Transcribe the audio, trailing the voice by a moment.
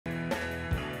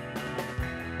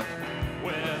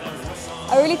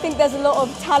I really think there's a lot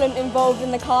of talent involved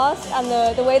in the cast,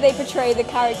 and the way they portray the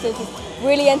characters is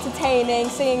really entertaining.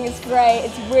 Singing is great,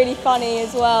 it's really funny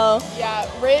as well. Yeah,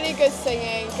 really good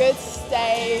singing, good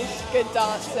stage, good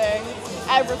dancing,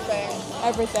 everything.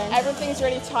 Everything's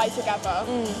really tied together,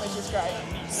 which is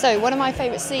great. So one of my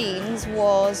favourite scenes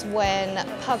was when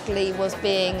Pugsley was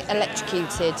being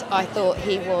electrocuted. I thought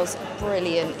he was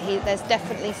brilliant. There's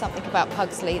definitely something about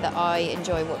Pugsley that I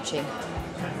enjoy watching.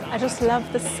 I just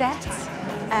love the set,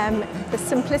 the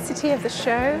simplicity of the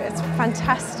show. It's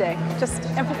fantastic. Just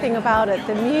everything about it.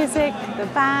 The music, the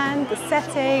band, the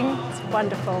setting. It's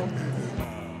wonderful.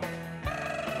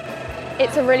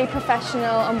 It's a really professional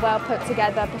and well put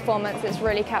together performance that's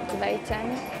really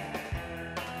captivating.